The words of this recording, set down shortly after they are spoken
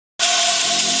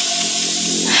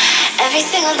Every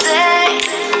single day,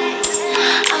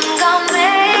 I'm gonna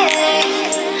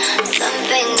make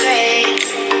something great.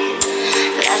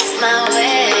 That's my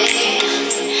way.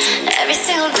 Every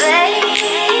single day,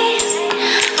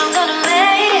 I'm gonna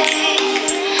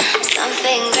make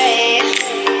something great.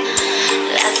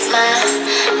 That's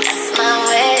my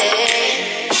way.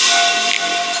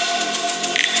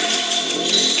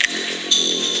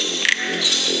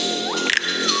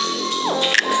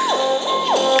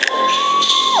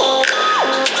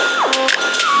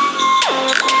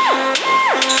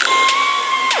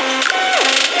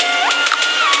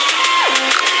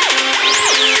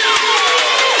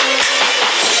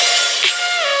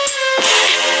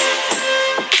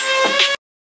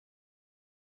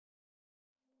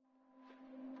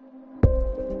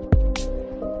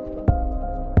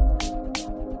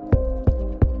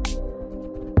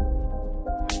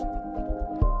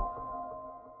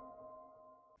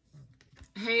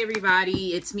 Hey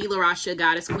everybody, it's me, LaRasha,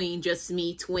 Goddess Queen, just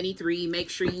me, 23. Make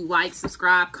sure you like,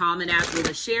 subscribe, comment, as well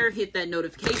as share. Hit that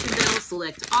notification bell,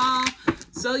 select all,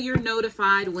 so you're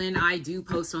notified when I do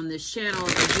post on this channel.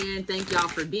 Again, thank y'all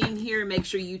for being here. Make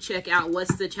sure you check out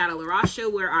What's the Chat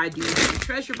LaRasha, where I do a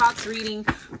treasure box reading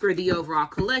for the overall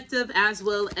collective, as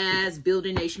well as Build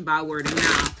a Nation by Word of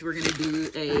Mouth. We're going to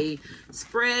do a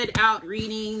spread out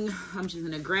reading. I'm just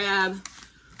going to grab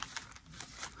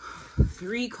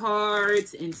 3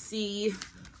 cards and see.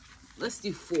 Let's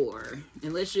do 4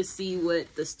 and let's just see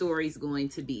what the story's going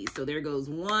to be. So there goes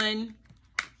 1.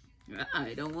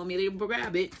 I don't want me to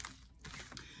grab it.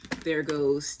 There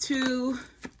goes 2.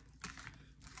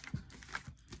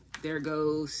 There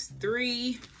goes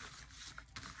 3.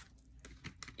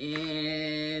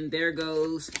 And there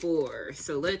goes 4.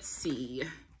 So let's see.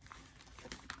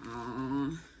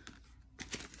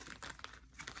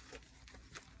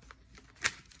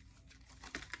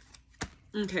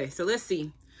 Okay, so let's see.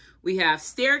 We have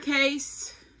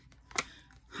Staircase,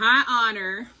 High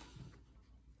Honor,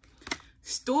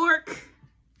 Stork,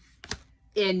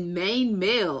 and Main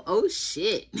Male. Oh,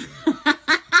 shit.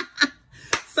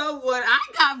 So what I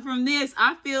got from this,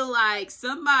 I feel like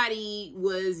somebody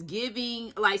was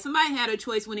giving, like somebody had a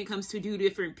choice when it comes to 2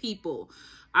 different people.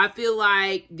 I feel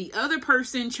like the other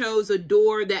person chose a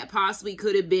door that possibly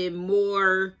could have been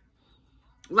more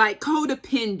like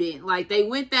codependent. Like they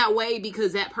went that way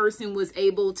because that person was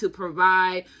able to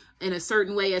provide in a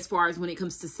certain way as far as when it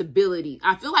comes to stability.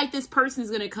 I feel like this person is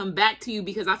going to come back to you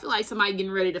because I feel like somebody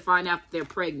getting ready to find out that they're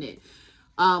pregnant.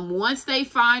 Once they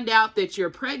find out that you're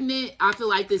pregnant, I feel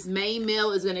like this main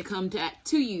male is going to come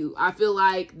to you. I feel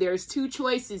like there's 2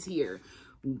 choices here.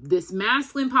 This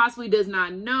masculine possibly does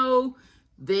not know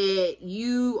that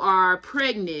you are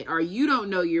pregnant, or you don't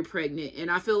know you're pregnant.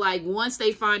 And I feel like once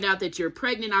they find out that you're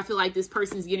pregnant, I feel like this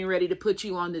person's getting ready to put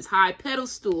you on this high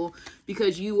pedestal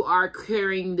because you are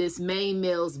carrying this main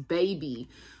male's baby.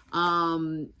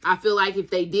 I feel like if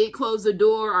they did close the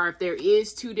door, or if there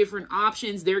is 2 different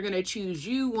options, they're going to choose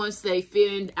you once they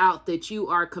find out that you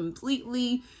are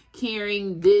completely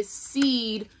carrying this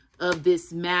seed of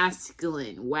this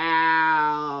masculine.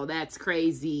 Wow, that's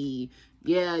crazy.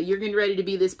 Yeah, you're getting ready to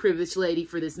be this privileged lady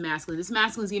for this masculine. This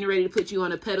masculine's getting ready to put you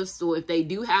on a pedestal. If they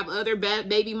do have other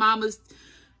baby mamas,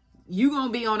 you're going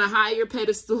to be on a higher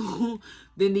pedestal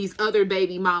than these other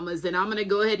baby mamas. And I'm going to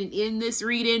go ahead and end this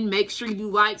reading. Make sure you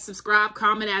like, subscribe,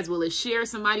 comment, as well as share.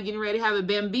 Somebody getting ready to have a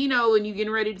bambino, and you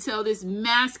getting ready to tell this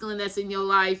masculine that's in your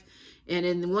life. And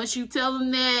then once you tell them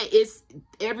that,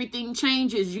 everything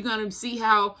changes. You're going to see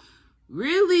how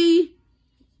really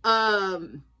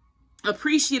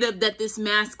appreciative that this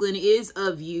masculine is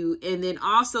of you, and then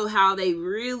also how they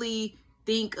really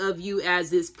think of you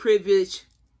as this privileged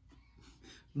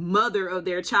mother of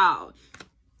their child.